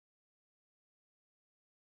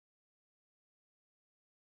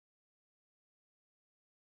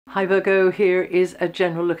Hi Virgo, here is a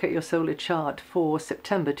general look at your solar chart for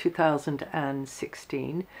September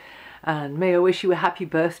 2016, and may I wish you a happy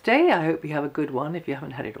birthday. I hope you have a good one if you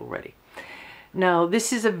haven't had it already. Now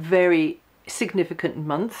this is a very significant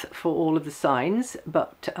month for all of the signs,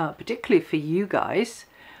 but particularly for you guys,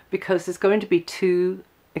 because there's going to be two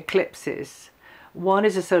eclipses. One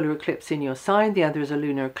is a solar eclipse in your sign, the other is a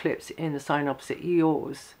lunar eclipse in the sign opposite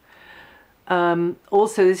yours.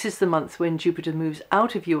 Also, this is the month when Jupiter moves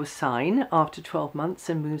out of your sign after 12 months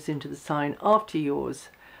and moves into the sign after yours,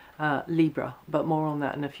 Libra, but more on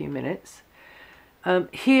that in a few minutes.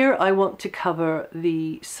 Here I want to cover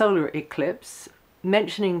the solar eclipse.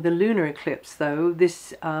 Mentioning the lunar eclipse though,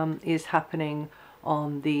 this is happening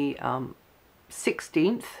on the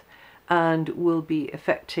 16th and will be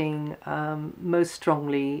affecting most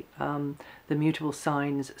strongly the mutable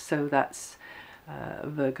signs, so that's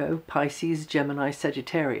Virgo, Pisces, Gemini,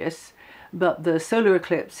 Sagittarius, but the solar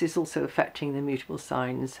eclipse is also affecting the mutable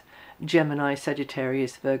signs Gemini,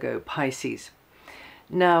 Sagittarius, Virgo, Pisces.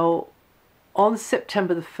 Now on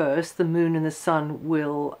September the 1st, the moon and the sun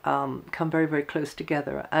will come very, very close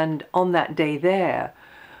together, and on that day there,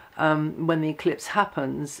 when the eclipse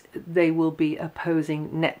happens, they will be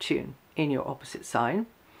opposing Neptune in your opposite sign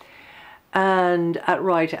and at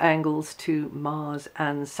right angles to Mars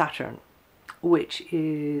and Saturn, which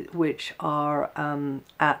are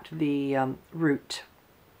at the root,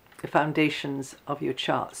 the foundations of your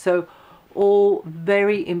chart. So all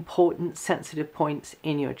very important sensitive points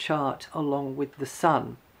in your chart along with the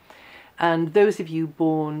sun. And those of you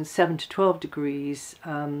born 7 to 12 degrees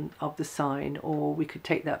of the sign, or we could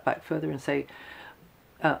take that back further and say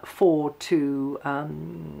 4 to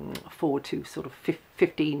sort of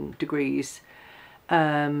 15 degrees,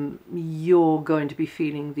 you're going to be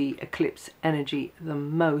feeling the eclipse energy the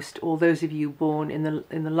most. Or those of you born in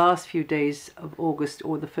the last few days of August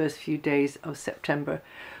or the first few days of September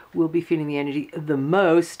will be feeling the energy the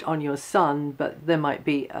most on your sun, but there might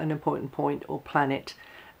be an important point or planet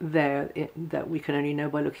there that we can only know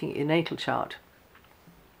by looking at your natal chart.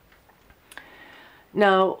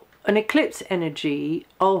 Now, an eclipse energy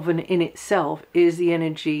of and in itself is the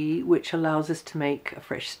energy which allows us to make a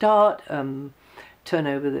fresh start, turn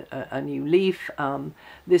over a new leaf.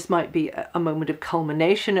 This might be a moment of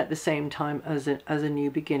culmination at the same time as a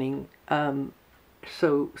new beginning.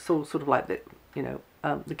 So sort of like the, you know,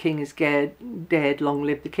 the king is dead, long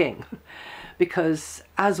live the king. Because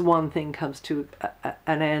as one thing comes to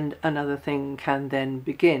an end, another thing can then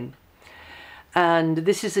begin. And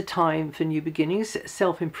this is a time for new beginnings.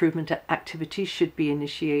 Self-improvement activities should be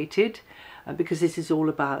initiated because this is all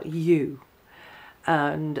about you.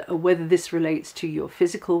 And whether this relates to your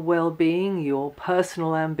physical well-being, your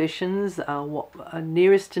personal ambitions, what are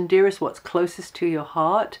nearest and dearest, what's closest to your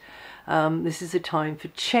heart, this is a time for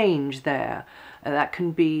change there. That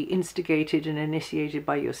can be instigated and initiated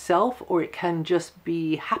by yourself, or it can just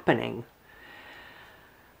be happening.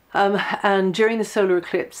 And during the solar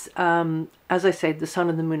eclipse, as I said, the sun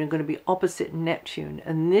and the moon are going to be opposite Neptune,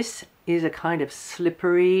 and this is a kind of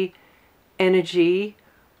slippery energy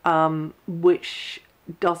which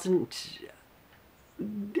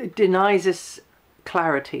denies us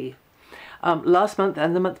clarity. Last month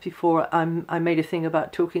and the month before, I made a thing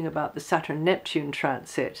about talking about the Saturn-Neptune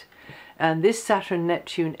transit, and this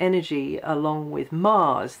Saturn-Neptune energy along with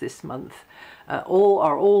Mars this month are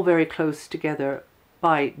all very close together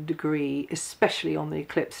by degree, especially on the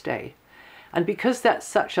eclipse day. And because that's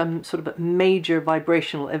such a sort of a major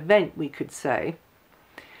vibrational event, we could say,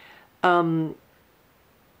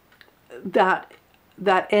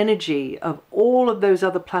 that energy of all of those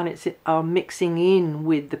other planets are mixing in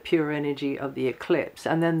with the pure energy of the eclipse,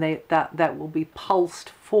 and then that will be pulsed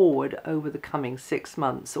forward over the coming 6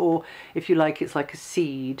 months, or if you like, it's like a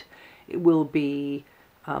seed. It will be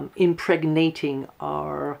impregnating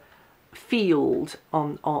our field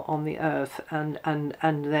on the earth, and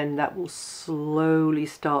then that will slowly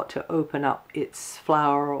start to open up its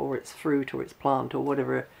flower or its fruit or its plant or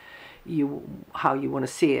whatever how you want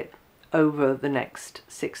to see it over the next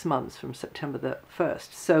 6 months from September the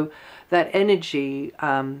 1st. So that energy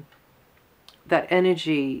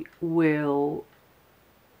will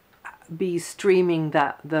be streaming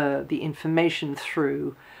the information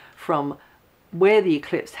through from where the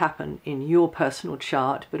eclipse happened in your personal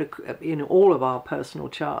chart, but in all of our personal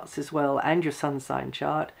charts as well, and your sun sign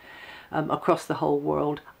chart, across the whole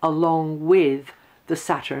world, along with the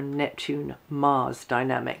Saturn-Neptune-Mars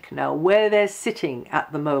dynamic. Now, where they're sitting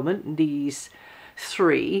at the moment, these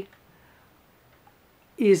three,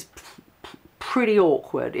 is pretty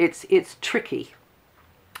awkward. It's tricky.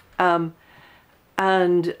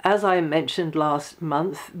 And as I mentioned last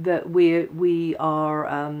month, that we are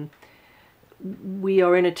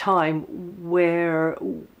in a time where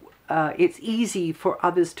it's easy for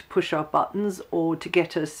others to push our buttons or to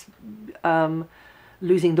get us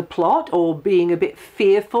losing the plot or being a bit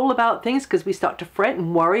fearful about things, because we start to fret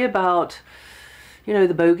and worry about, you know,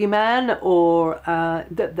 the bogeyman, or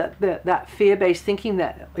that fear-based thinking,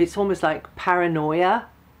 that it's almost like paranoia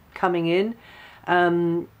coming in.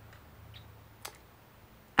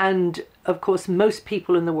 And of course, most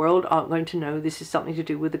people in the world aren't going to know this is something to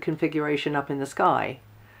do with the configuration up in the sky.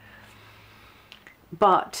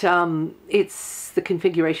 But it's the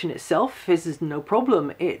configuration itself is no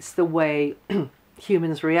problem. It's the way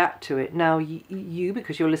humans react to it. Now, you,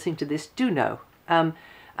 because you're listening to this, do know.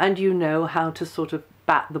 And you know how to sort of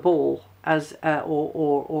bat the ball, as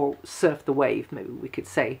or surf the wave, maybe we could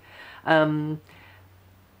say,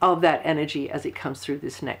 of that energy as it comes through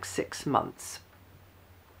this next 6 months.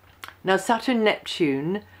 Now, Saturn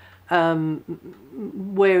Neptune,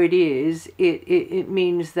 where it is, it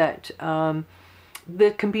means that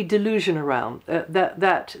there can be delusion around,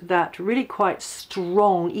 that really quite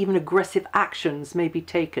strong, even aggressive actions may be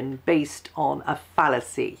taken based on a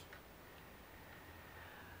fallacy.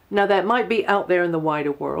 Now, that might be out there in the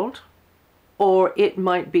wider world, or it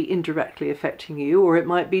might be indirectly affecting you, or it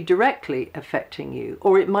might be directly affecting you,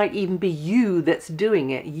 or it might even be you that's doing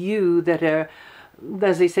it, you that are,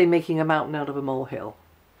 as they say, making a mountain out of a molehill.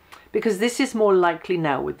 Because this is more likely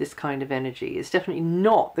now with this kind of energy. It's definitely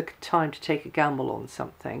not the time to take a gamble on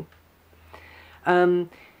something.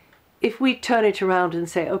 If we turn it around and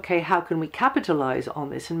say, okay, how can we capitalize on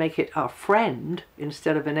this and make it our friend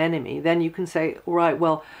instead of an enemy, then you can say, all right,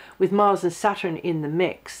 well, with Mars and Saturn in the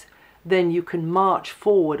mix, then you can march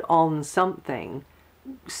forward on something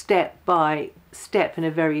step by step in a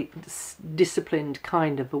very disciplined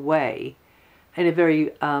kind of a way, in a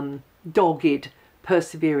very dogged,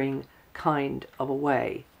 persevering kind of a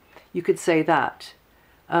way. You could say that.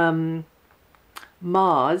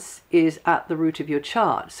 Mars is at the root of your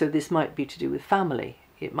chart, so this might be to do with family.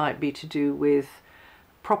 It might be to do with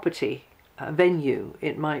property, a venue.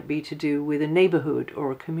 It might be to do with a neighborhood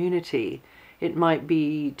or a community. It might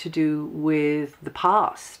be to do with the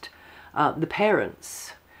past, the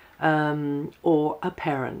parents, or a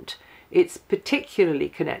parent. It's particularly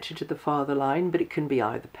connected to the father line, but it can be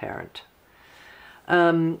either parent.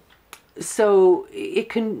 So it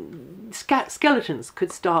can, skeletons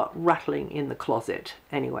could start rattling in the closet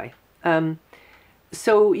anyway.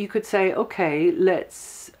 So you could say, okay,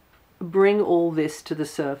 let's bring all this to the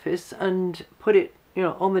surface and put it, you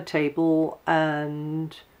know, on the table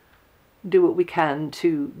and do what we can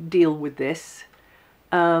to deal with this.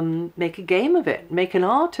 Make a game of it, make an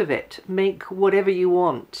art of it, make whatever you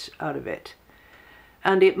want out of it.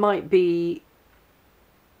 And it might be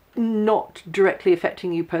not directly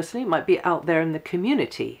affecting you personally, it might be out there in the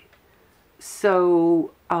community.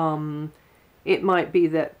 So it might be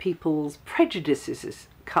that people's prejudices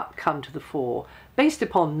come to the fore based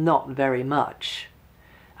upon not very much.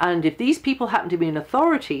 And if these people happen to be in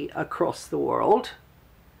authority across the world,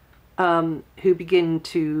 who begin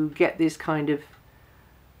to get this kind of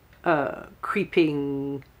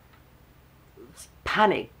creeping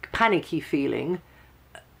panicky feeling,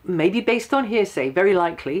 maybe based on hearsay, very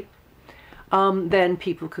likely, then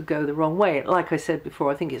people could go the wrong way. Like I said before,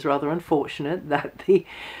 I think it's rather unfortunate that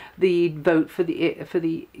the vote for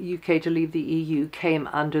the UK to leave the EU came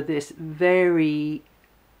under this very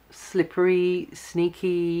slippery,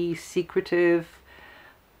 sneaky, secretive,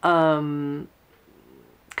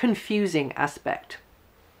 confusing aspect.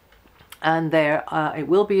 And there, it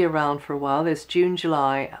will be around for a while. There's June,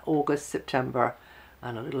 July, August, September,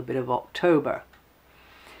 and a little bit of October.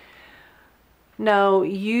 Now,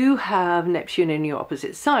 you have Neptune in your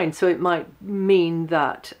opposite sign, so it might mean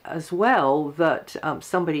that as well, that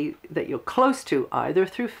somebody that you're close to, either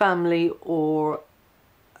through family or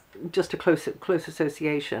just a close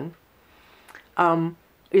association,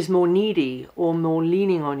 is more needy or more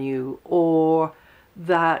leaning on you, or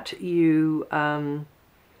that you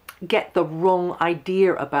get the wrong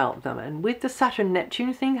idea about them. And with the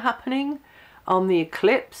Saturn-Neptune thing happening on the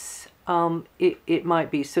eclipse, it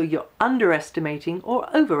might be so you're underestimating or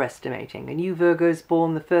overestimating. And you Virgos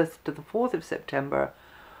born the 1st to the 4th of September,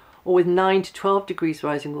 or with 9 to 12 degrees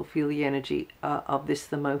rising, will feel the energy of this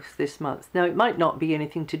the most this month. Now, it might not be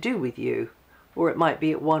anything to do with you, or it might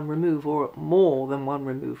be at one remove or more than one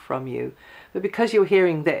remove from you. But because you're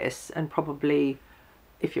hearing this, and probably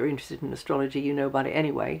if you're interested in astrology, you know about it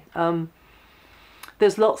anyway,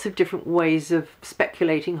 there's lots of different ways of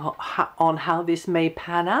speculating on how this may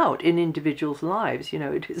pan out in individuals' lives. You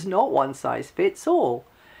know, it is not one size fits all.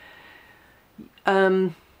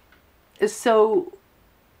 So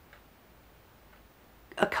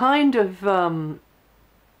a kind of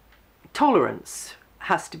tolerance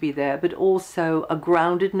has to be there, but also a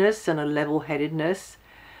groundedness and a level-headedness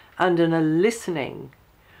and a listening.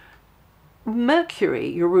 Mercury,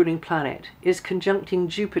 your ruling planet, is conjuncting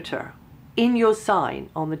Jupiter in your sign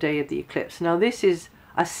on the day of the eclipse. Now this is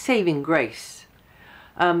a saving grace.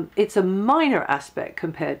 It's a minor aspect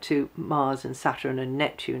compared to Mars and Saturn and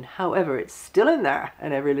Neptune. However, it's still in there,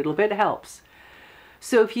 and every little bit helps.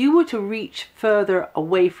 So if you were to reach further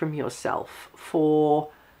away from yourself for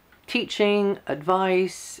teaching,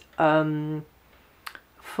 advice,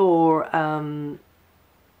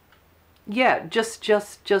 yeah,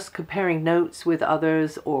 just comparing notes with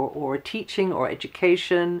others, or teaching or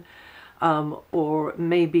education, or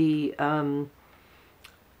maybe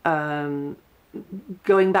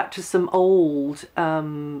going back to some old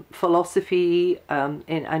philosophy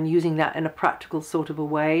and using that in a practical sort of a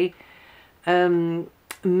way.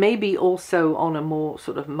 Maybe also on a more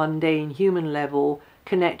sort of mundane human level,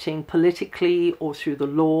 connecting politically or through the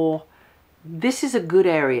law. This is a good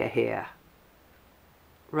area here,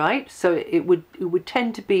 right? So it would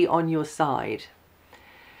tend to be on your side.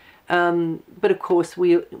 But of course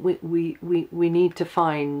we need to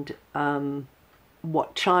find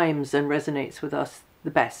what chimes and resonates with us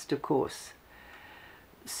the best, of course.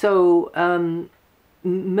 So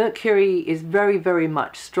Mercury is very, very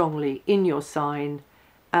much strongly in your sign,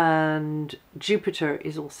 and Jupiter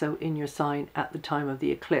is also in your sign at the time of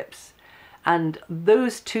the eclipse. And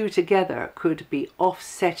those two together could be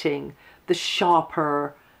offsetting the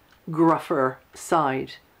sharper, gruffer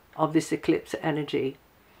side of this eclipse energy,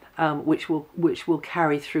 which will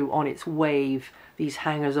carry through on its wave these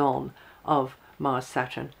hangers-on of Mars,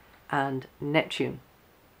 Saturn and Neptune.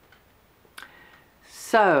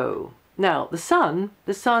 So now the sun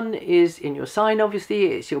is in your sign, obviously.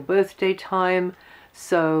 It's your birthday time.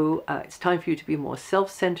 So it's time for you to be more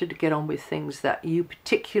self-centered, to get on with things that you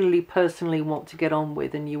particularly personally want to get on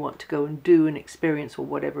with and you want to go and do and experience, or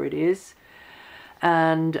whatever it is.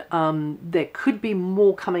 And there could be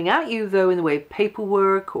more coming at you, though, in the way of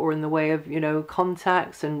paperwork, or in the way of, you know,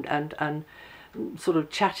 contacts and sort of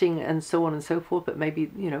chatting and so on and so forth. But maybe,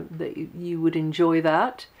 you know, that you would enjoy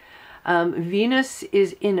that. Venus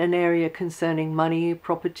is in an area concerning money,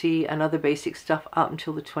 property and other basic stuff up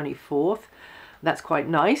until the 24th. That's quite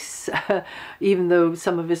nice, even though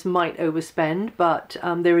some of us might overspend, but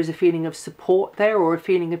there is a feeling of support there, or a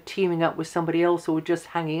feeling of teaming up with somebody else, or just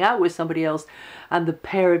hanging out with somebody else, and the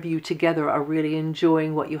pair of you together are really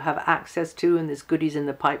enjoying what you have access to, and there's goodies in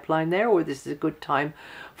the pipeline there, or this is a good time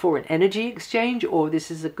for an energy exchange, or this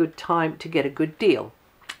is a good time to get a good deal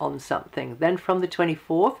on something. Then from the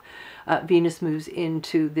 24th, Venus moves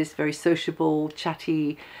into this very sociable,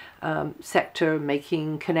 chatty sector,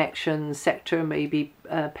 making connections sector, maybe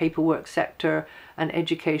paperwork sector, and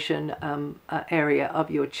education area of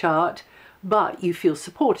your chart. But you feel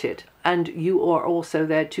supported, and you are also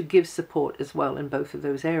there to give support as well in both of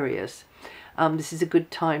those areas. This is a good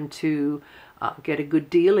time to get a good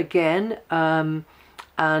deal again,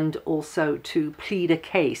 and also to plead a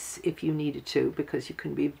case if you needed to, because you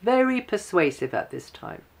can be very persuasive at this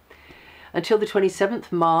time. Until the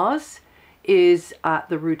 27th, Mars is at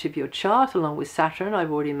the root of your chart along with Saturn.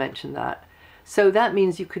 I've already mentioned that. So that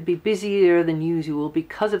means you could be busier than usual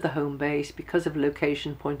because of the home base, because of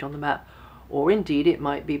location point on the map, or indeed it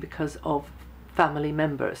might be because of family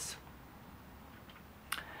members.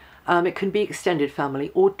 It can be extended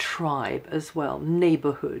family or tribe as well,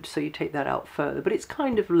 neighborhood, so you take that out further, but it's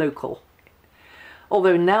kind of local.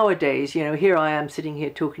 Although nowadays, you know, here I am sitting here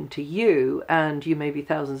talking to you, and you may be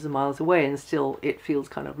thousands of miles away, and still it feels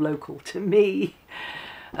kind of local to me.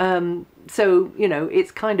 So, you know,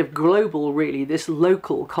 it's kind of global, really, this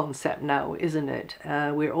local concept now, isn't it?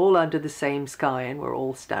 We're all under the same sky, and we're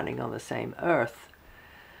all standing on the same earth.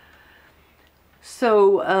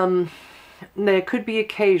 So there could be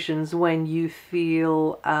occasions when you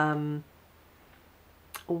feel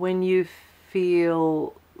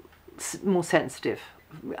more sensitive,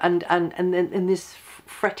 and then this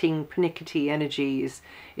fretting, pernickety energy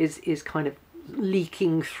is kind of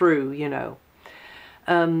leaking through, you know.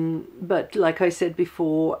 But like I said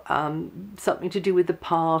before, something to do with the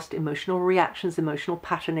past, emotional reactions, emotional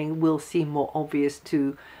patterning will seem more obvious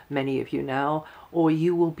to many of you now, or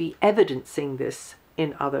you will be evidencing this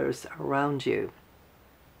in others around you.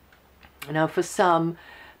 Now, for some,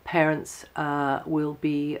 parents will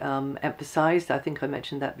be emphasized. I think I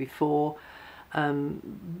mentioned that before.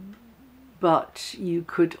 But you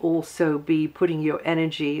could also be putting your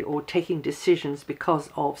energy or taking decisions because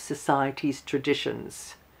of society's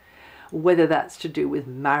traditions, whether that's to do with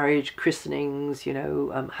marriage, christenings, you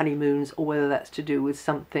know, honeymoons, or whether that's to do with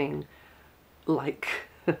something like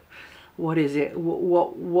what is it,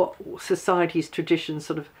 what society's traditions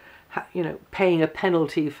sort of, you know, paying a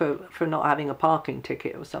penalty for not having a parking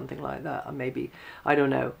ticket or something like that. Or maybe, I don't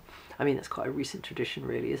know, I mean, that's quite a recent tradition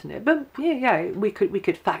really, isn't it? But yeah, we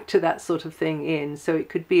could factor that sort of thing in. So it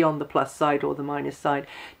could be on the plus side or the minus side,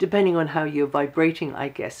 depending on how you're vibrating, I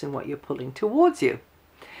guess, and what you're pulling towards you.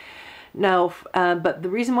 Now, but the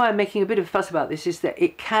reason why I'm making a bit of a fuss about this is that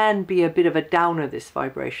it can be a bit of a downer, this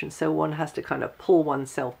vibration. So one has to kind of pull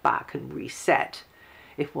oneself back and reset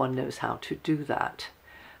if one knows how to do that.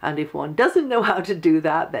 And if one doesn't know how to do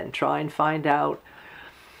that, then try and find out.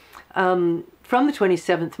 From the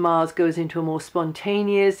 27th, Mars goes into a more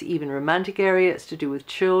spontaneous, even romantic area. It's to do with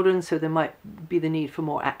children, so there might be the need for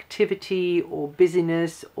more activity or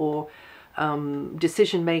busyness or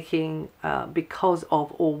decision making because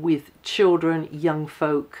of or with children, young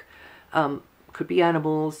folk. Could be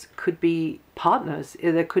animals, could be partners.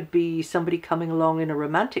 There could be somebody coming along in a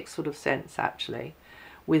romantic sort of sense, actually,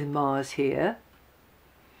 with Mars here.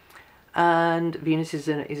 And Venus is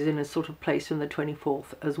in a sort of place from the 24th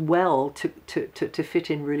as well to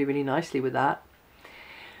fit in really, really nicely with that.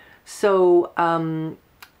 So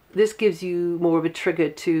this gives you more of a trigger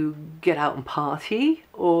to get out and party,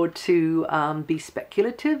 or to be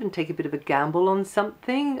speculative and take a bit of a gamble on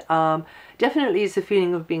something. Definitely it's a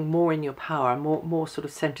feeling of being more in your power, more sort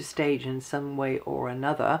of center stage in some way or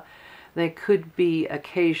another. There could be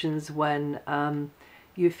occasions when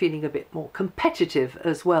you're feeling a bit more competitive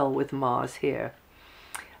as well with Mars here.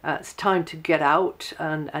 It's time to get out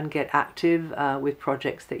and get active with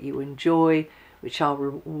projects that you enjoy, which are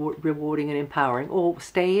rewarding and empowering, or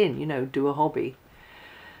stay in, you know, do a hobby.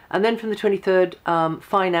 And then from the 23rd,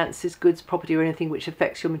 finances, goods, property, or anything which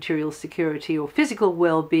affects your material security or physical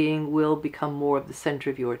well-being will become more of the center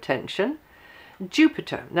of your attention.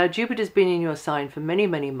 Jupiter. Now, Jupiter's been in your sign for many,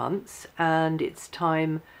 many months, and it's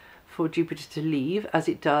time for Jupiter to leave, as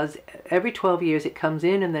it does every 12 years. It comes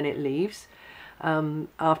in and then it leaves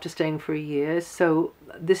after staying for a year. So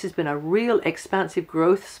this has been a real expansive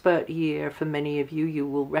growth spurt year for many of you. You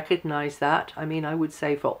will recognize that. I mean, I would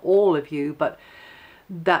say for all of you, but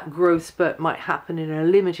that growth spurt might happen in a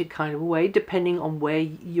limited kind of way, depending on where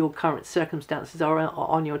your current circumstances are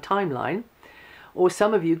on your timeline. Or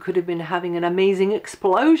some of you could have been having an amazing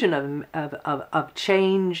explosion of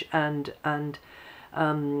change and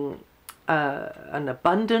an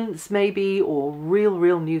abundance maybe, or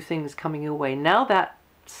real new things coming your way. Now that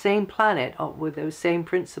same planet with those same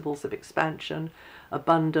principles of expansion,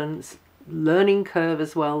 abundance, learning curve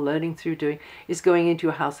as well, learning through doing, is going into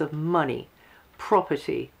a house of money,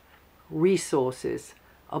 property, resources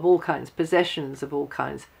of all kinds, possessions of all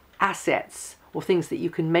kinds, assets, or things that you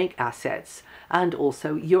can make assets, and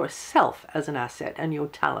also yourself as an asset and your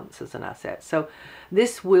talents as an asset. So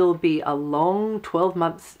this will be a long 12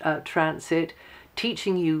 months transit,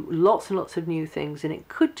 teaching you lots and lots of new things. And it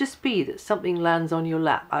could just be that something lands on your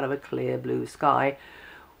lap out of a clear blue sky,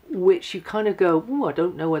 which you kind of go, oh, I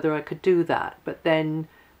don't know whether I could do that. But then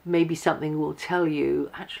maybe something will tell you,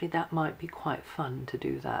 actually, that might be quite fun to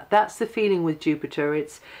do that. That's the feeling with Jupiter.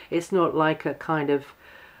 It's not like a kind of,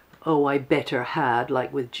 oh, I better had,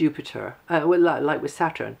 like with Jupiter, like with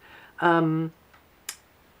Saturn.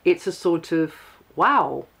 It's a sort of,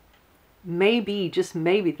 wow, maybe, just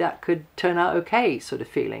maybe that could turn out okay sort of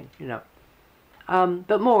feeling, you know.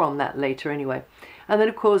 But more on that later anyway. And then,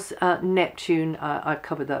 of course, Neptune, I've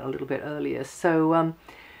covered that a little bit earlier. So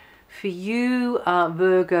for you,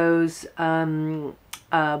 Virgos,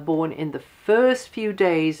 born in the first few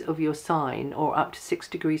days of your sign, or up to 6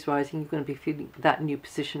 degrees rising, you're going to be feeling that new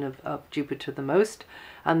position of Jupiter the most.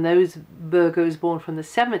 And those Virgos born from the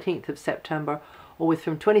 17th of September, or with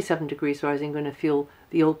from 27 degrees rising, are going to feel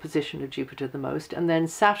the old position of Jupiter the most. And then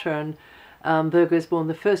Saturn, Virgos born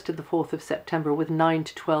the 1st to the 4th of September, with 9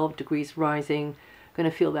 to 12 degrees rising, going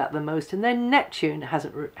to feel that the most. And then Neptune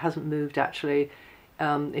hasn't moved actually.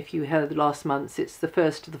 If you heard the last months, it's the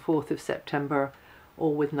 1st to the 4th of September,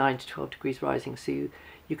 or with 9 to 12 degrees rising. So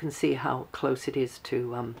you can see how close it is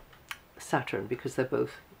to Saturn, because they're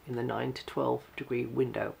both in the 9 to 12 degree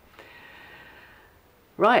window.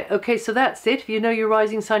 Right, okay, so that's it. If you know your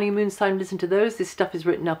rising sign and your moon sign, listen to those. This stuff is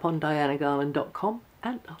written up on DianaGarland.com,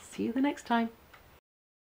 and I'll see you the next time.